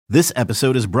This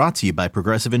episode is brought to you by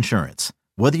Progressive Insurance.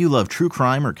 Whether you love true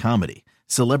crime or comedy,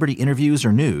 celebrity interviews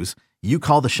or news, you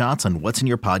call the shots on what's in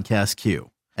your podcast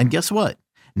queue. And guess what?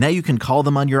 Now you can call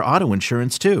them on your auto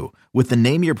insurance too with the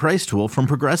Name Your Price tool from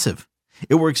Progressive.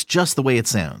 It works just the way it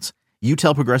sounds. You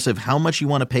tell Progressive how much you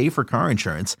want to pay for car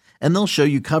insurance, and they'll show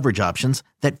you coverage options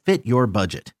that fit your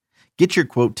budget. Get your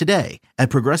quote today at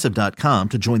Progressive.com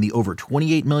to join the over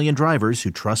 28 million drivers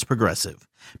who trust Progressive.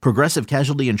 Progressive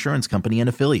Casualty Insurance Company and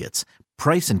Affiliates.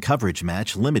 Price and coverage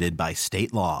match limited by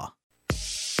state law.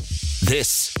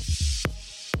 This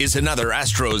is another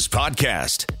Astros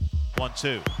podcast.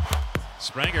 1-2.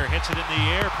 Springer hits it in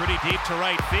the air pretty deep to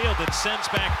right field and sends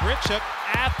back Grichuk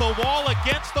at the wall,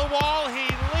 against the wall. He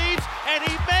leaps and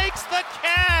he makes the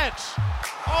catch.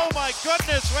 Oh my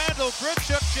goodness, Randall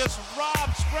Grichuk just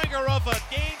robbed Springer of a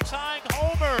game-tying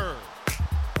homer.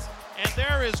 And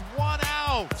there is one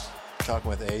out. Talking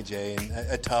with AJ, and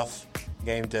a tough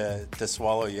game to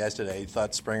swallow yesterday. He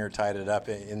thought Springer tied it up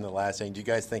in the last inning. Do you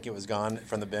guys think it was gone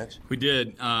from the bench? We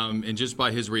did, and just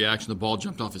by his reaction, the ball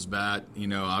jumped off his bat. You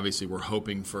know, obviously we're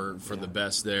hoping for the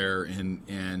best there, and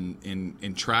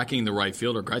in tracking the right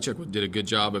fielder. Grichuk did a good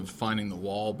job of finding the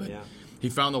wall, but he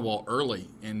found the wall early,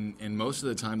 and most of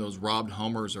the time those robbed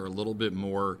homers are a little bit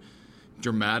more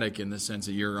dramatic in the sense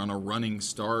that you're on a running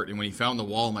start, and when he found the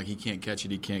wall, I'm like, he can't catch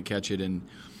it,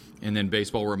 and then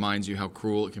baseball reminds you how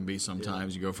cruel it can be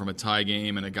sometimes. You go from a tie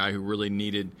game and a guy who really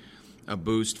needed a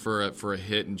boost for a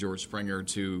hit in George Springer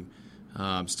to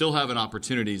still having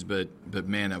opportunities, but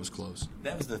man, that was close.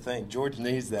 That was the thing. George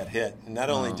needs that hit. Not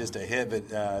only just a hit,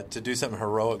 but to do something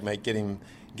heroic, get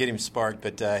him sparked,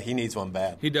 but he needs one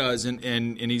bad. He does, and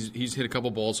he's hit a couple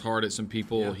balls hard at some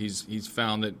people. Yeah. He's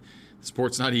found that the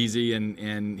sport's not easy,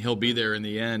 and he'll be there in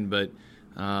the end, but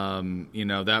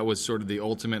that was sort of the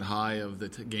ultimate high of the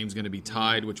game's going to be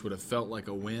tied, which would have felt like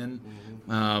a win,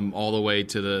 all the way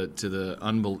to the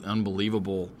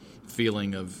unbelievable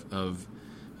feeling of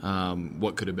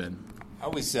what could have been. I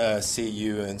always see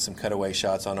you in some cutaway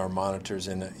shots on our monitors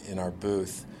in our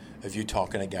booth of you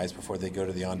talking to guys before they go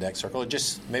to the on-deck circle. Or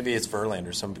just maybe it's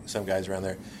Verlander, some guys around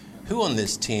there. Who on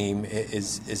this team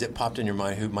is it popped in your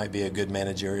mind who might be a good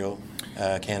managerial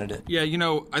candidate? Yeah,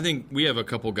 I think we have a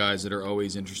couple guys that are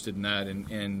always interested in that,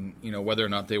 and whether or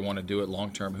not they want to do it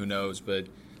long term, who knows? But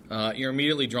you're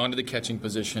immediately drawn to the catching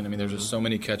position. I mean, there's just so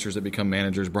many catchers that become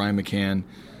managers. Brian McCann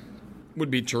would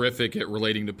be terrific at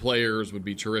relating to players, would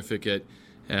be terrific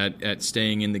at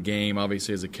staying in the game.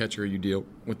 Obviously, as a catcher, you deal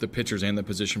with the pitchers and the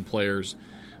position players.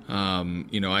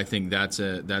 I think that's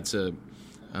a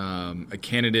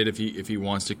candidate if he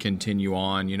wants to continue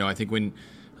on. I think when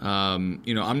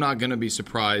I'm not going to be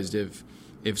surprised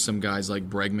if some guys like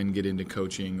Bregman get into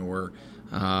coaching, or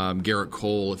Garrett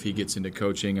Cole if he gets into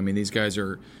coaching. I mean, these guys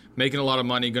are making a lot of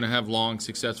money, going to have long,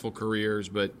 successful careers,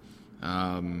 but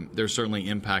there's certainly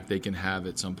impact they can have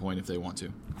at some point if they want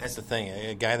to. That's the thing.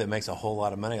 A guy that makes a whole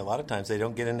lot of money, a lot of times they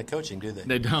don't get into coaching, do they?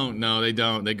 They don't. No, they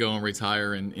don't. They go and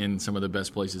retire in some of the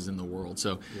best places in the world.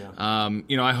 So,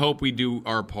 I hope we do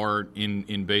our part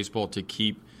in baseball to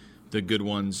keep the good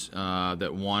ones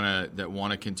that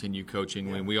want to continue coaching.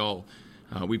 Yeah. When we all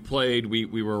we played,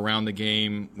 we were around the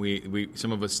game. We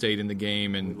some of us stayed in the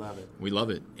game, and we love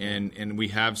it. And we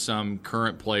have some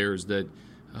current players that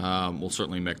will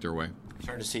certainly make their way.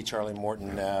 Starting to see Charlie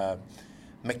Morton.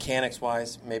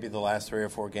 Mechanics-wise, maybe the last 3 or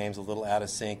 4 games a little out of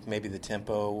sync, maybe the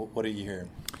tempo. What are you hearing?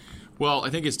 Well,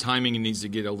 I think his timing needs to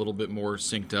get a little bit more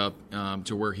synced up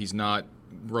to where he's not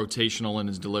rotational in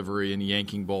his delivery and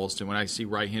yanking balls to. When I see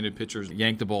right-handed pitchers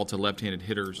yank the ball to left-handed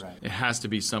hitters, right, it has to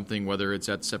be something, whether it's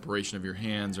at separation of your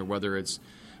hands or whether it's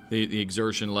the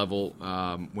exertion level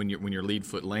when your lead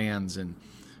foot lands, and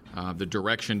the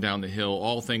direction down the hill,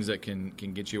 all things that can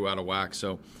get you out of whack.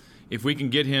 So if we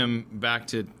can get him back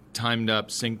to timed up,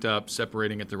 synced up,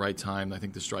 separating at the right time, I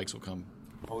think the strikes will come.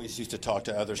 Always used to talk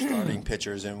to other starting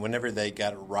pitchers, and whenever they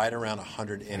got right around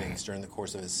 100 innings during the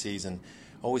course of a season,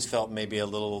 always felt maybe a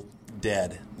little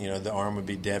dead. The arm would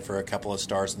be dead for a couple of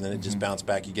starts, and then it just bounced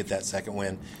back. You get that second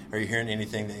win. Are you hearing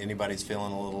anything that anybody's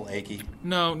feeling a little achy?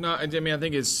 No. I mean, I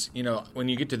think it's when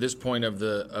you get to this point of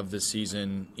the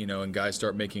season, and guys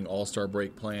start making all-star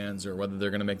break plans, or whether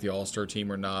they're going to make the all-star team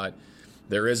or not,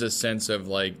 there is a sense of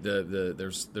like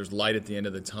there's light at the end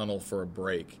of the tunnel for a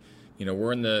break.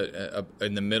 We're in the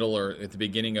middle or at the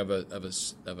beginning of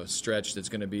a stretch that's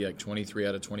going to be like 23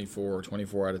 out of 24 or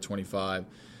 24 out of 25,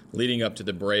 leading up to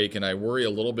the break, and I worry a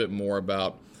little bit more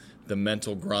about the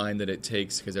mental grind that it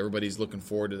takes, because everybody's looking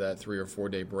forward to that 3 or 4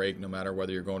 day break, no matter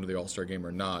whether you're going to the All-Star game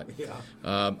or not.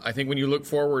 Yeah. I think when you look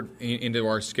forward into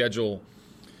our schedule,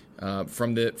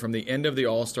 From the end of the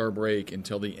All-Star break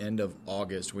until the end of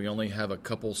August, we only have a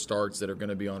couple starts that are going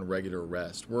to be on regular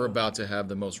rest. We're about to have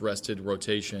the most rested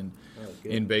rotation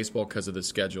in baseball because of the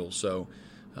schedule. So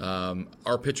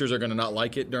our pitchers are going to not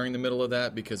like it during the middle of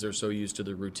that because they're so used to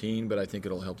the routine, but I think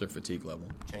it'll help their fatigue level.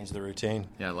 Change the routine.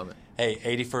 Yeah, I love it. Hey,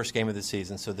 81st game of the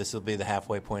season, so this will be the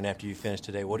halfway point after you finish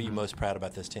today. What are you most proud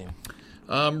about this team?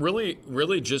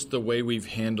 Really, just the way we've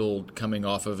handled coming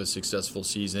off of a successful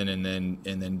season and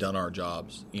then done our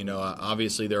jobs. You know,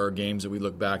 obviously there are games that we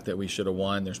look back that we should have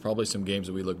won. There's probably some games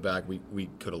that we look back we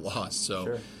could have lost.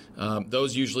 So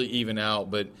those usually even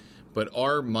out, but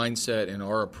our mindset and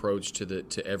our approach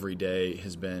to every day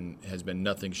has been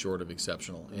nothing short of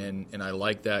exceptional. And I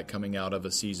like that coming out of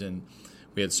a season.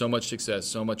 We had so much success,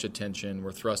 so much attention.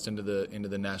 We're thrust into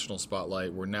the national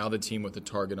spotlight. We're now the team with the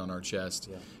target on our chest.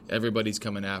 Yeah. Everybody's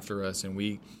coming after us, and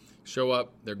we show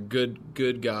up. They're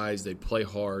good guys. They play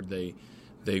hard. They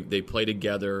play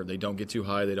together. They don't get too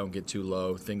high. They don't get too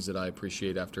low. Things that I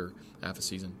appreciate after half a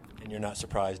season. And you're not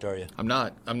surprised, are you? I'm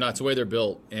not. It's the way they're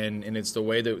built, and it's the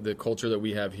way that the culture that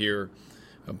we have here.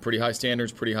 Pretty high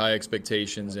standards, pretty high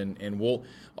expectations, and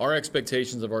our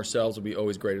expectations of ourselves will be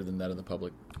always greater than that of the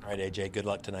public. All right, AJ, good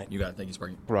luck tonight. You got it. Thank you,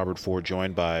 Sparky. Robert Ford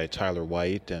joined by Tyler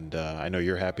White, and I know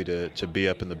you're happy to be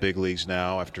up in the big leagues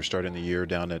now after starting the year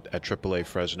down at AAA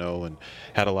Fresno and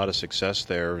had a lot of success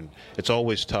there. And it's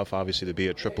always tough, obviously, to be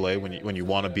at AAA when you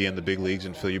want to be in the big leagues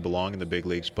and feel you belong in the big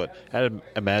leagues. But I'd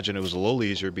imagine it was a little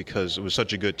easier because it was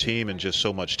such a good team and just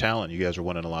so much talent. You guys were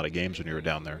winning a lot of games when you were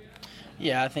down there.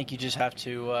 Yeah, I think you just have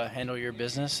to handle your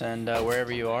business and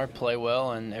wherever you are, play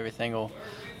well, and everything will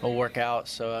work out.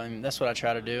 So that's what I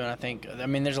try to do. And I think,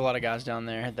 there's a lot of guys down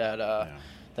there that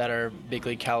are big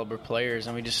league caliber players,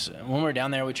 and when we're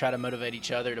down there, we try to motivate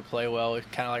each other to play well. It's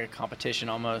kind of like a competition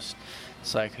almost.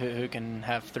 It's like who can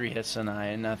have 3 hits tonight,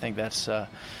 and I think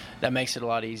that makes it a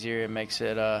lot easier. It makes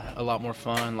it a lot more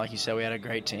fun. Like you said, we had a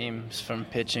great team from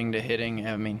pitching to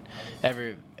hitting.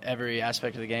 Every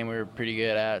aspect of the game we were pretty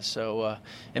good at, so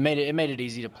it made it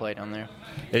easy to play down there.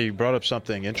 Hey, you brought up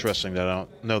something interesting that I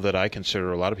don't know that I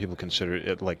consider. A lot of people consider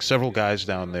it. Like several guys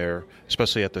down there,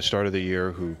 especially at the start of the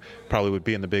year, who probably would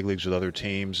be in the big leagues with other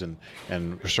teams, and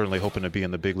we're certainly hoping to be in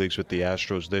the big leagues with the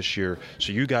Astros this year.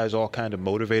 So you guys all kind of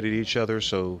motivated each other.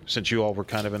 So since you all were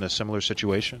kind of in a similar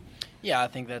situation. Yeah, I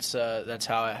think that's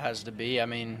how it has to be.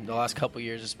 The last couple of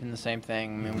years it's been the same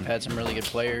thing. We've had some really good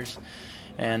players.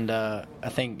 And I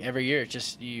think every year it's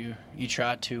just you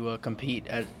try to compete.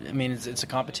 It's a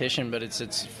competition, but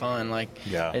it's fun.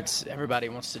 It's everybody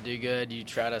wants to do good. You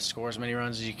try to score as many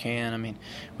runs as you can.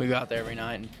 We go out there every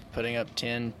night and putting up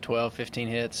 10, 12, 15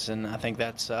 hits, and I think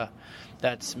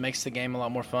that makes the game a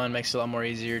lot more fun, makes it a lot more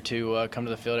easier to come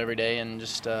to the field every day and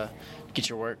just get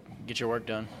your work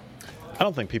done. I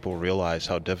don't think people realize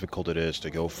how difficult it is to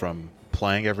go from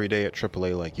playing every day at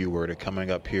AAA like you were to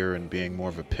coming up here and being more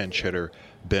of a pinch hitter,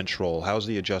 bench role. How's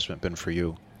the adjustment been for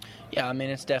you? Yeah,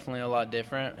 it's definitely a lot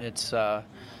different. I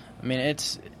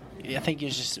think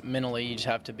it's just mentally you just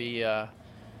have to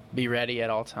be ready at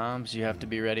all times. You have to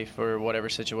be ready for whatever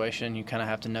situation. You kind of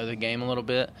have to know the game a little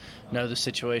bit, know the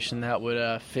situation that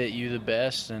would fit you the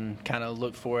best, and kind of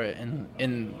look for it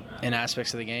in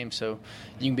aspects of the game. So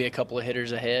you can be a couple of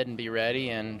hitters ahead and be ready,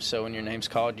 and so when your name's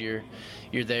called, you're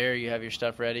there, you have your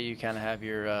stuff ready, you kind of have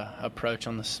your approach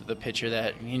on the pitcher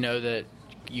that you know that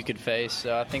you could face.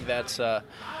 So I think that's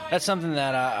something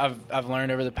that I've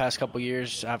learned over the past couple of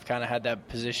years. I've kind of had that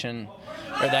position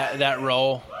or that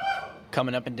role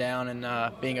coming up and down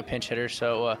and being a pinch hitter.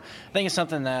 So I think it's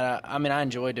something that I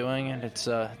enjoy doing, and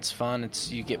it's fun.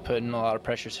 You get put in a lot of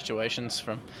pressure situations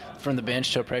from the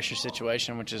bench to a pressure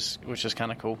situation, which is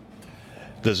kind of cool.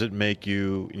 Does it make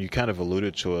you kind of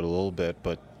alluded to it a little bit,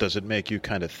 but does it make you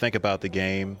kind of think about the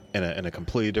game in a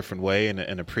completely different way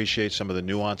and appreciate some of the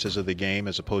nuances of the game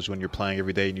as opposed to when you're playing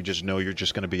every day and you just know you're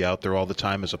just going to be out there all the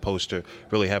time as opposed to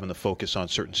really having the focus on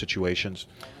certain situations?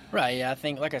 Right, yeah. I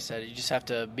think, like I said, you just have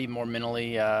to be more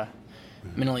mentally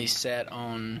set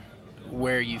on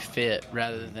where you fit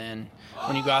rather than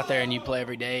when you go out there and you play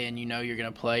every day and you know you're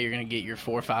going to play, you're going to get your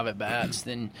 4 or 5 at-bats,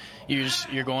 then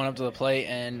you're going up to the plate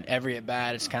and every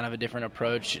at-bat it's kind of a different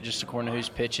approach just according to who's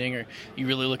pitching, or you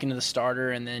really look into the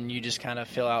starter and then you just kind of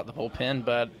fill out the bullpen.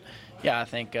 But, yeah, I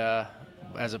think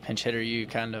as a pinch hitter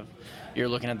you're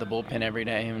looking at the bullpen every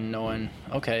day and knowing,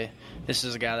 okay, this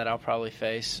is a guy that I'll probably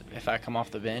face if I come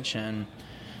off the bench, and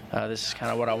this is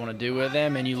kind of what I want to do with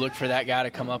him, and you look for that guy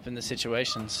to come up in the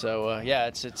situation. So, yeah,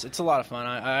 it's a lot of fun.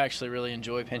 I actually really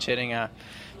enjoy pinch hitting. It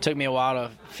took me a while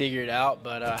to figure it out,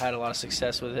 but I had a lot of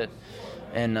success with it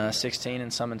in 16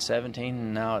 and some in 17,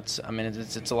 and now it's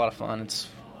a lot of fun. It's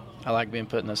being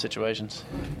put in those situations.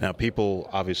 Now, people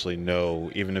obviously know,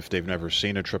 even if they've never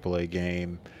seen a AAA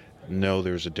game, know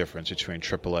there's a difference between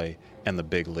AAA and the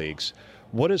big leagues.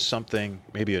 What is something,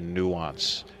 maybe a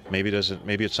nuance, maybe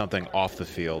it's something off the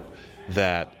field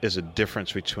that is a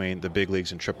difference between the big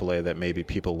leagues and AAA that maybe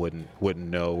people wouldn't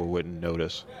know or wouldn't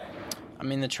notice? I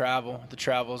mean, the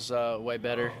travel's way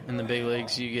better in the big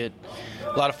leagues. You get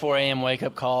a lot of 4 a.m.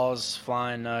 wake-up calls,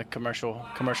 flying commercial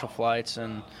flights,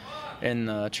 and in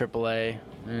AAA,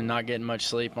 and not getting much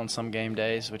sleep on some game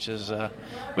days, which is a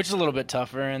little bit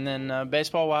tougher. And then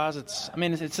baseball-wise,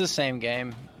 it's the same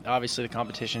game. Obviously, the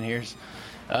competition here's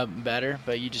better,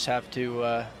 but you just have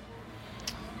to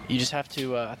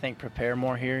I think prepare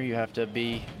more here. You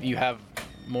have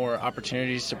more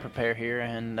opportunities to prepare here,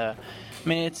 and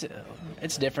it's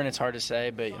different. It's hard to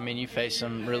say, but you face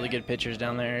some really good pitchers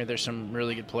down there. There's some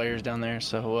really good players down there,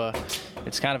 so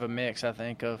it's kind of a mix, I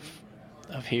think, of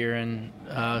here and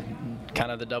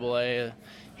kind of the AA.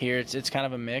 Here it's kind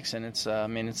of a mix, and it's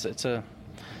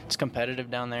competitive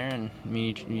down there, and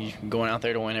you're going out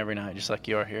there to win every night, just like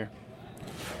you are here.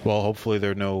 Well, hopefully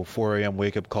there are no 4 a.m.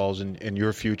 wake-up calls in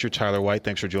your future. Tyler White,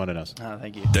 thanks for joining us.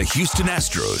 Thank you. The Houston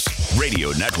Astros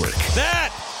Radio Network.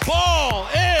 That ball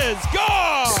is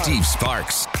gone! Steve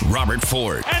Sparks, Robert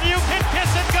Ford. And you can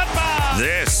kiss it goodbye!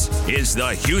 This is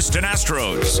the Houston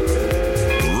Astros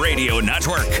Radio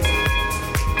Network.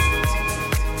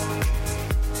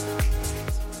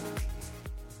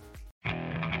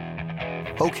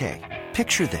 Okay,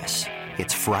 picture this.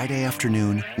 It's Friday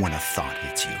afternoon when a thought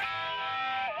hits you.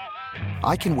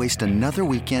 I can waste another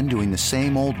weekend doing the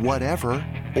same old whatever,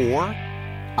 or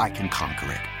I can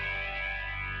conquer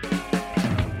it.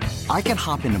 I can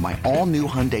hop into my all-new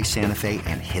Hyundai Santa Fe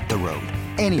and hit the road.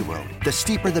 Any road. The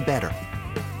steeper, the better.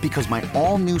 Because my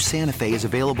all-new Santa Fe is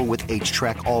available with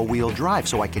H-Track all-wheel drive,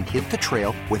 so I can hit the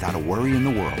trail without a worry in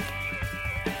the world.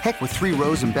 Heck, with 3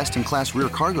 rows and best-in-class rear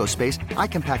cargo space, I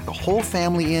can pack the whole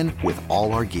family in with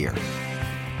all our gear.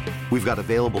 We've got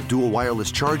available dual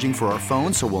wireless charging for our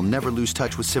phones, so we'll never lose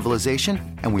touch with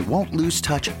civilization, and we won't lose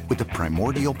touch with the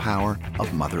primordial power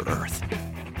of Mother Earth.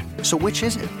 So which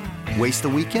is it? Waste the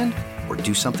weekend or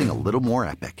do something a little more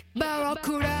epic?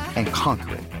 And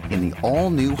conquer it in the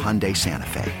all-new Hyundai Santa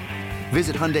Fe.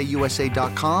 Visit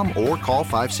HyundaiUSA.com or call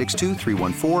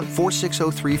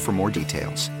 562-314-4603 for more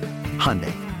details.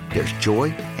 Hyundai, there's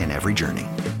joy in every journey.